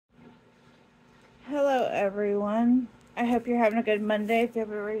everyone. I hope you're having a good Monday,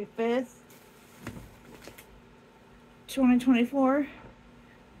 February 5th, 2024.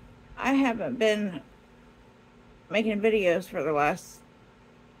 I haven't been making videos for the last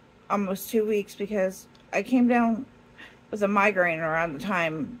almost 2 weeks because I came down with a migraine around the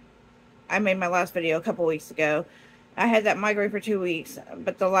time I made my last video a couple weeks ago. I had that migraine for 2 weeks,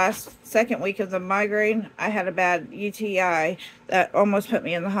 but the second week of the migraine, I had a bad UTI that almost put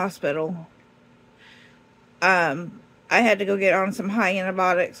me in the hospital. I had to go get on some high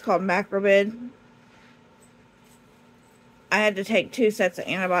antibiotics called Macrobid. I had to take 2 sets of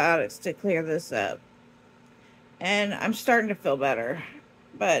antibiotics to clear this up. And I'm starting to feel better.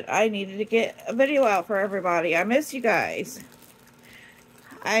 But I needed to get a video out for everybody. I miss you guys.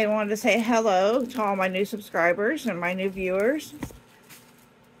 I wanted to say hello to all my new subscribers and my new viewers.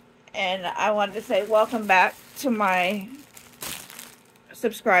 And I wanted to say welcome back to my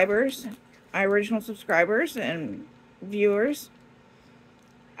subscribers, my original subscribers and viewers.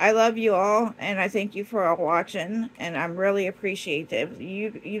 I love you all, and I thank you for all watching, and I'm really appreciative.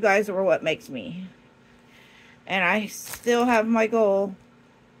 You guys are what makes me. And I still have my goal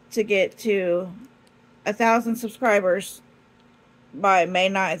to get to 1,000 subscribers by May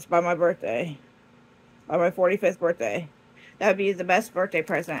 9th, by my birthday. By my 45th birthday. That would be the best birthday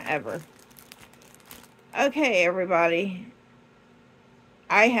present ever. Okay, everybody.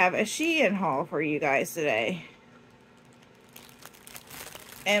 I have a SheIn haul for you guys today.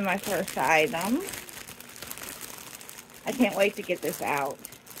 And my first item. I can't wait to get this out.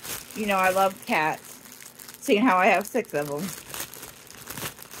 You know I love cats. Seeing how I have 6 of them.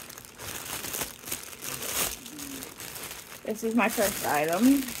 This is my first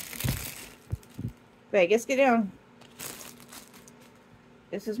item. Vegas, get down.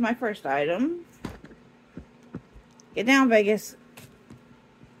 This is my first item. Get down, Vegas.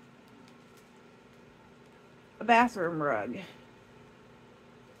 A bathroom rug.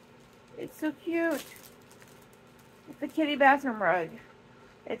 It's so cute. It's a kitty bathroom rug.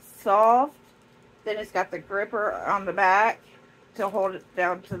 It's soft. Then it's got the gripper on the back to hold it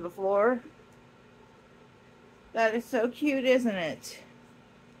down to the floor. That is so cute, isn't it?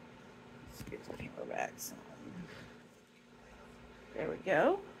 Let's get the camera back some. There we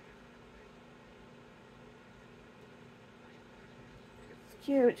go. It's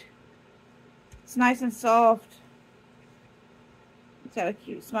cute. It's nice and soft. It's got a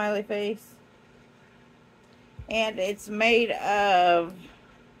cute smiley face. And it's made of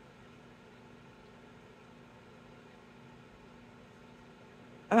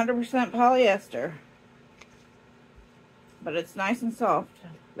 100% polyester. But it's nice and soft.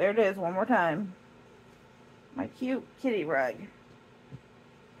 There it is, one more time. My cute kitty rug.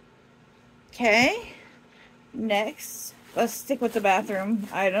 Okay. Next, let's stick with the bathroom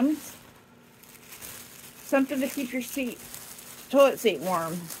items. Something to keep your toilet seat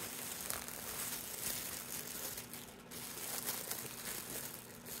warm.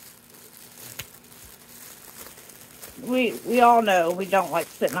 We all know we don't like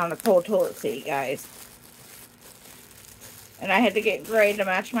sitting on a cold toilet seat, guys. And I had to get gray to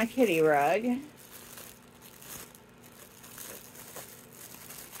match my kitty rug.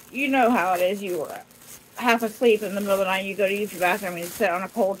 You know how it is. You are half asleep in the middle of the night. You go to use your bathroom and you sit on a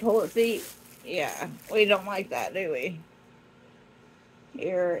cold toilet seat. Yeah, we don't like that, do we?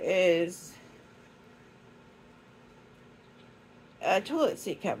 Here is a toilet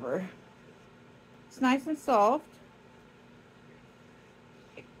seat cover. It's nice and soft.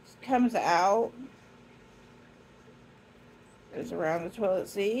 It comes out. Goes around the toilet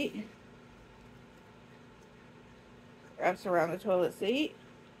seat. Wraps around the toilet seat.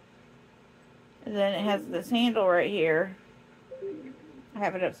 And then it has this handle right here. I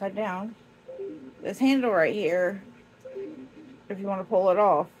have it upside down. This handle right here, if you want to pull it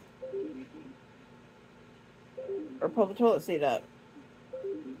off. Or pull the toilet seat up.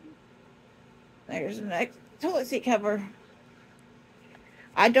 There's the next toilet seat cover.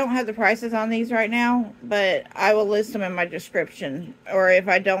 I don't have the prices on these right now, but I will list them in my description. Or if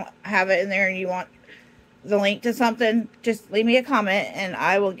I don't have it in there and you want the link to something, just leave me a comment and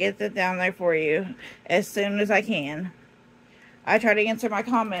I will get that down there for you as soon as I can. I try to answer my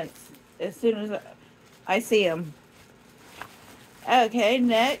comments as soon as I see them. Okay,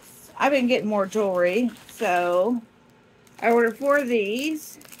 next. I've been getting more jewelry, so I ordered 4 of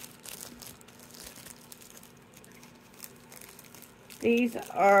these. These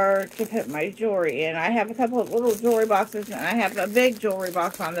are to put my jewelry in. I have a couple of little jewelry boxes, and I have a big jewelry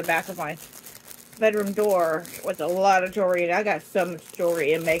box on the back of my bedroom door with a lot of jewelry. I got so much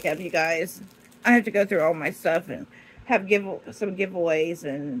jewelry and makeup, you guys. I have to go through all my stuff and have some giveaways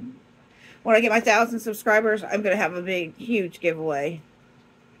and when I get my 1,000 subscribers, I'm going to have a big, huge giveaway.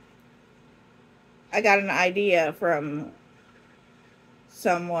 I got an idea from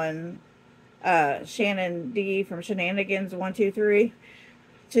someone, Shannon D from Shenanigans 123,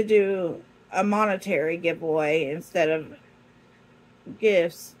 to do a monetary giveaway instead of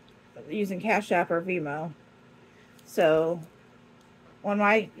gifts using Cash App or Venmo. So when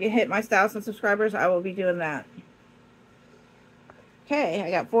I hit my 1,000 subscribers, I will be doing that. Okay,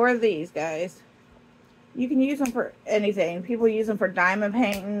 I got 4 of these, guys. You can use them for anything. People use them for diamond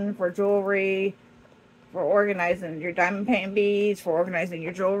painting, for jewelry, for organizing your diamond painting beads, for organizing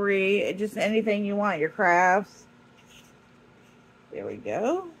your jewelry, just anything you want, your crafts. There we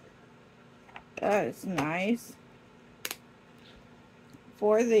go. That is nice.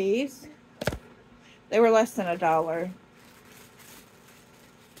 4 of these. They were less than $1.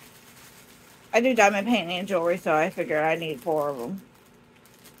 I do diamond painting and jewelry, so I figured I need 4 of them.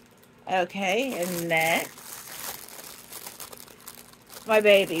 Okay, and next, my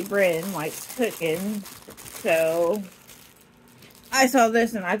baby Bryn likes cooking, so I saw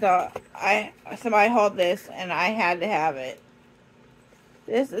this and I thought somebody hauled this and I had to have it.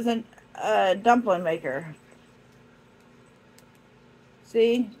 This is a dumpling maker.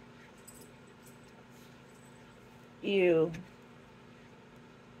 See?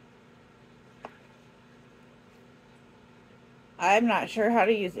 I'm not sure how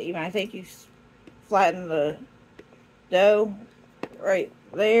to use it even. I think you flatten the dough right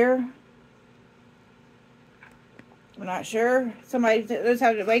there. I'm not sure. Somebody knows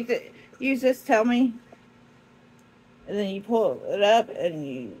how to use this, tell me. And then you pull it up and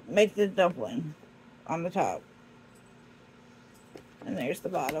you make the dumpling on the top. And there's the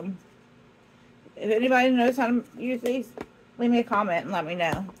bottom. If anybody knows how to use these, leave me a comment and let me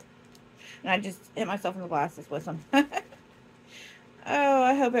know. And I just hit myself in the glasses with them. Oh,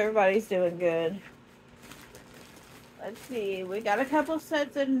 I hope everybody's doing good. Let's see. We got a couple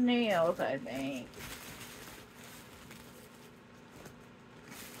sets of nails, I think.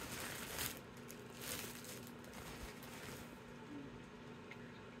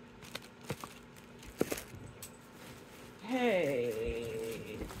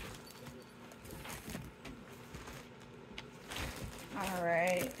 Hey.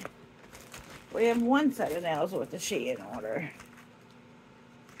 Alright. We have 1 set of nails with the SheIn order.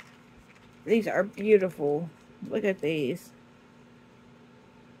 These are beautiful. Look at these.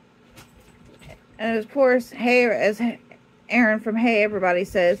 And of course, hey, as Aaron from Hey Everybody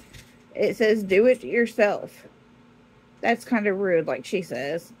says, it says do it yourself. That's kind of rude, like she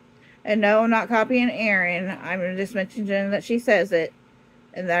says. And no, I'm not copying Aaron. I'm just mentioning that she says it.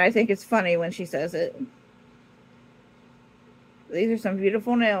 And that I think it's funny when she says it. These are some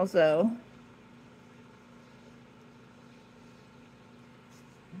beautiful nails, though.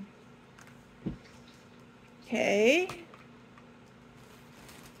 Okay.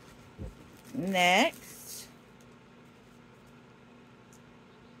 Next,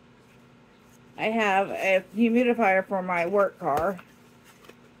 I have a humidifier for my work car,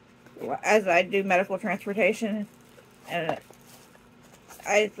 as I do medical transportation, and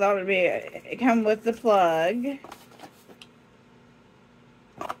I thought it come with the plug.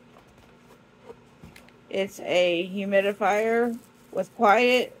 It's a humidifier with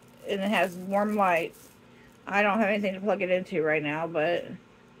quiet, and it has warm lights. I don't have anything to plug it into right now, but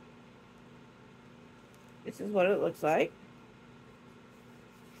this is what it looks like.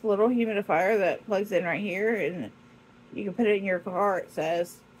 It's a little humidifier that plugs in right here, and you can put it in your car, it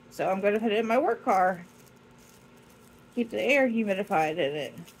says. So I'm going to put it in my work car. Keep the air humidified in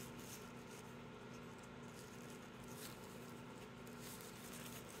it.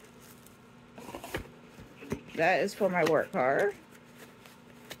 That is for my work car.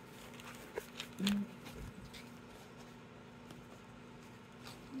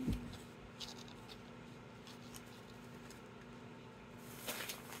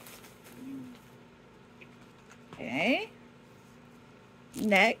 Okay.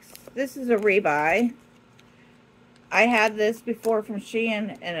 Next, this is a rebuy. I had this before from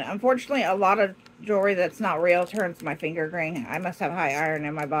SheIn, and unfortunately a lot of jewelry that's not real turns my finger green. I must have high iron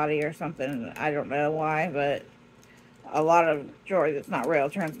in my body or something. I don't know why, but a lot of jewelry that's not real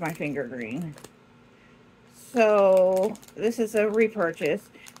turns my finger green. So this is a repurchase.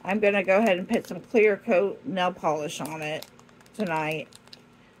 I'm going to go ahead and put some clear coat nail polish on it tonight,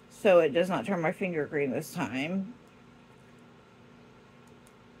 so it does not turn my finger green this time.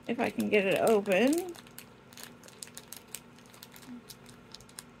 If I can get it open.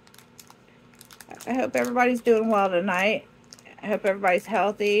 I hope everybody's doing well tonight. I hope everybody's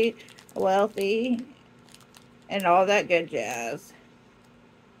healthy, wealthy, and all that good jazz.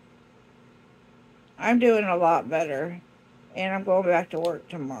 I'm doing a lot better. And I'm going back to work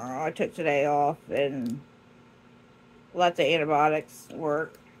tomorrow. I took today off and let the antibiotics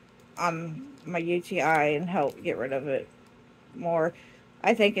work on my UTI and help get rid of it more.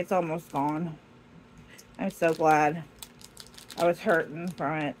 I think it's almost gone. I'm so glad. I was hurting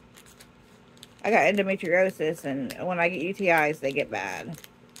from it. I got endometriosis, and when I get UTIs, they get bad.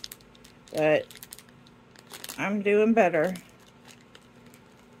 But I'm doing better.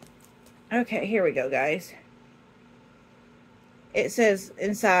 Okay, here we go, guys. It says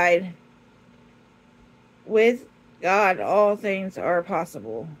inside, with God, all things are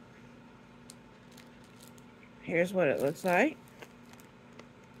possible. Here's what it looks like.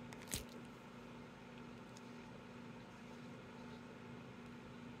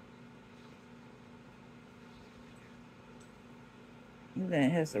 And then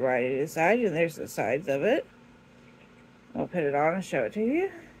it has the right side, and there's the sides of it. I'll put it on and show it to you.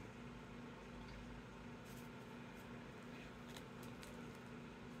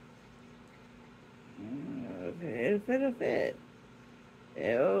 It'll fit.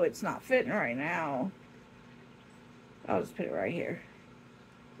 Oh, it's not fitting right now. I'll just put it right here.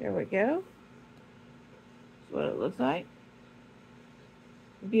 There we go. That's what it looks like.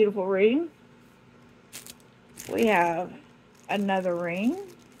 Beautiful ring. We have another ring.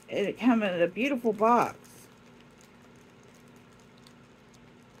 It comes in a beautiful box.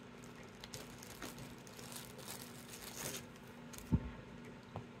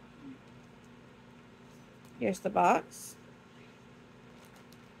 Here's the box.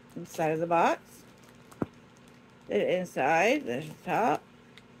 Inside of the box. The inside, there's the top.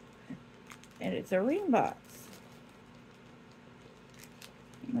 And it's a ring box.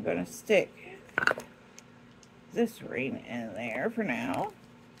 I'm going to stick this ring in there for now.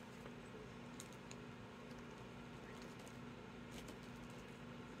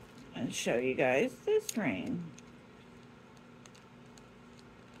 And show you guys this ring.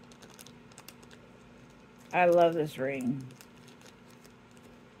 I love this ring.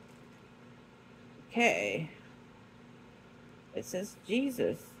 Okay. It says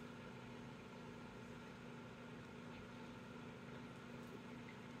Jesus.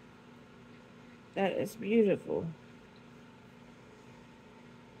 That is beautiful.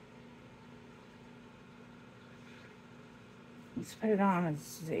 Let's put it on and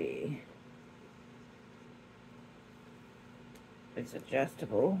see. It's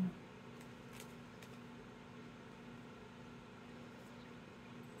adjustable.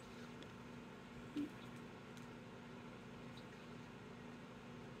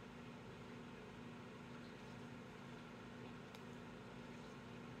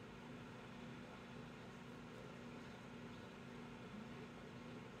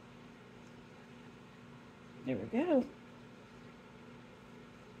 There we go.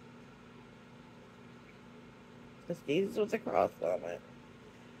 This Jesus with a cross on it.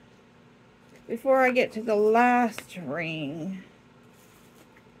 Before I get to the last ring,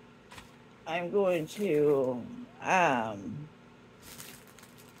 I'm going to, I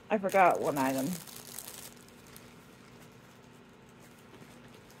forgot one item.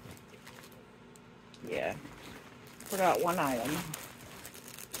 Yeah, forgot one item.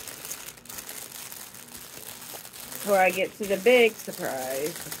 Before I get to the big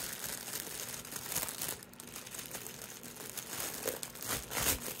surprise.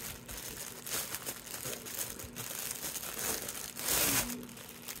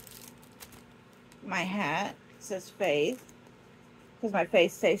 My hat says faith, because my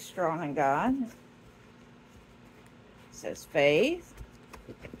faith stays strong in God. It says faith.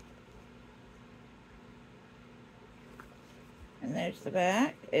 And there's the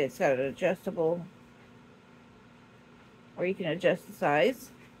back. It's got an adjustable, or you can adjust the size.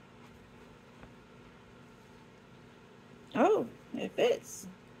 Oh, it fits.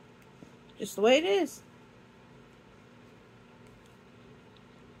 Just the way it is.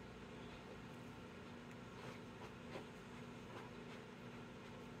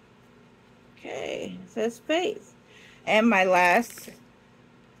 Okay, it says faith. And my last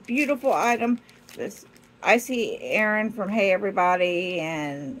beautiful item, this, I see Aaron from Hey Everybody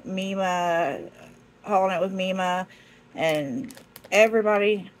and Mima, hauling it with Mima, and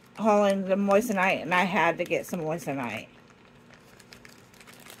everybody hauling the moissanite, and I had to get some moissanite.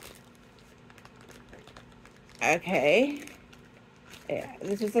 Okay. Yeah,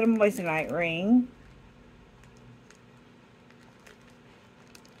 this is a moissanite ring.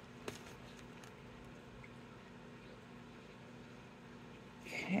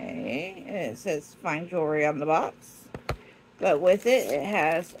 Okay, and it says fine jewelry on the box. But with it, it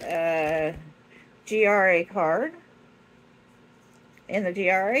has a GRA card. In the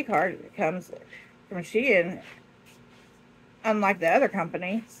GRA card, it comes from SheIn, unlike the other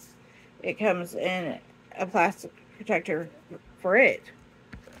company, it comes in a plastic protector for it.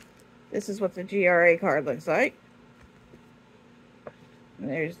 This is what the GRA card looks like. And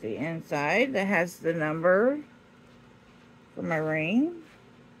there's the inside that has the number for my ring.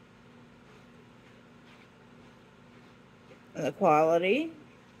 And the quality.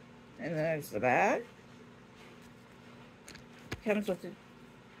 And then there's the back. Comes with a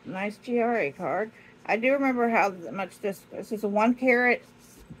nice GRA card. I do remember how much this is a 1 carat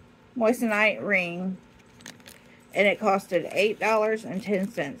moissanite ring. And it costed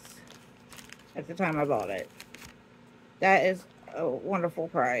 $8.10 at the time I bought it. That is a wonderful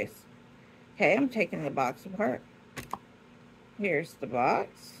price. Okay, I'm taking the box apart. Here's the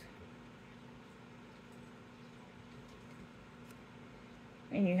box.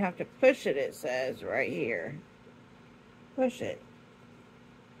 And you have to push it, it says right here. Push it.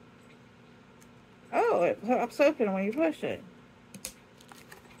 Oh, it pops open when you push it.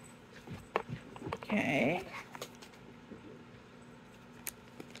 Okay.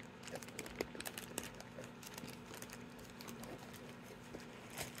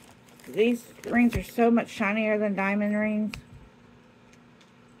 These rings are so much shinier than diamond rings.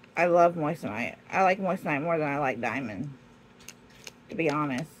 I love moissanite. I like moissanite more than I like diamond, to be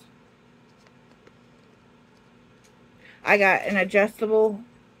honest. I got an adjustable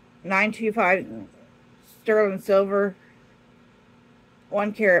 925 sterling silver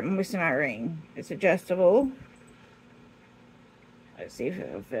 1 carat moissanite ring. It's adjustable. Let's see if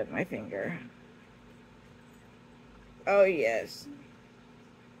it'll fit my finger. Oh yes.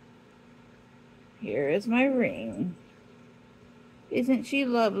 Here is my ring. Isn't she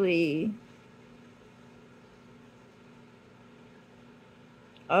lovely?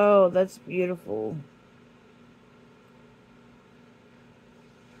 Oh, that's beautiful.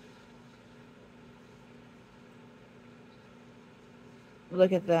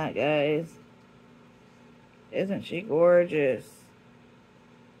 Look at that, guys. Isn't she gorgeous?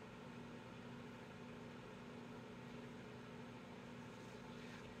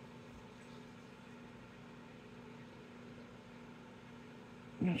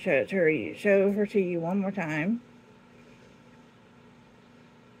 I'll show her to you one more time.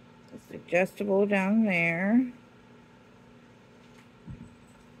 It's adjustable down there.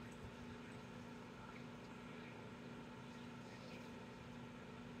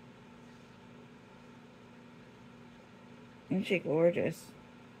 Isn't she gorgeous?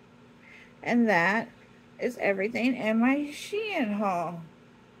 And that is everything in my SheIn haul.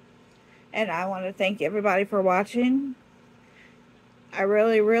 And I want to thank everybody for watching. I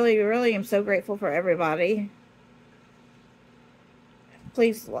really, really, really am so grateful for everybody.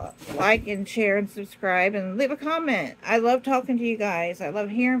 Please like and share and subscribe and leave a comment. I love talking to you guys. I love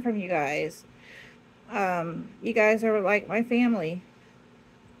hearing from you guys. You guys are like my family.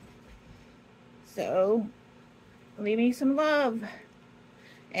 So, leave me some love.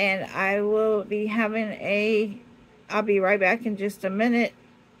 And I will be I'll be right back in just a minute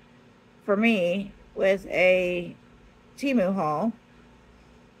for me with a Temu haul.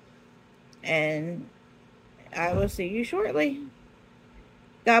 And I will see you shortly.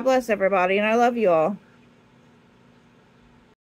 God bless everybody, and I love you all.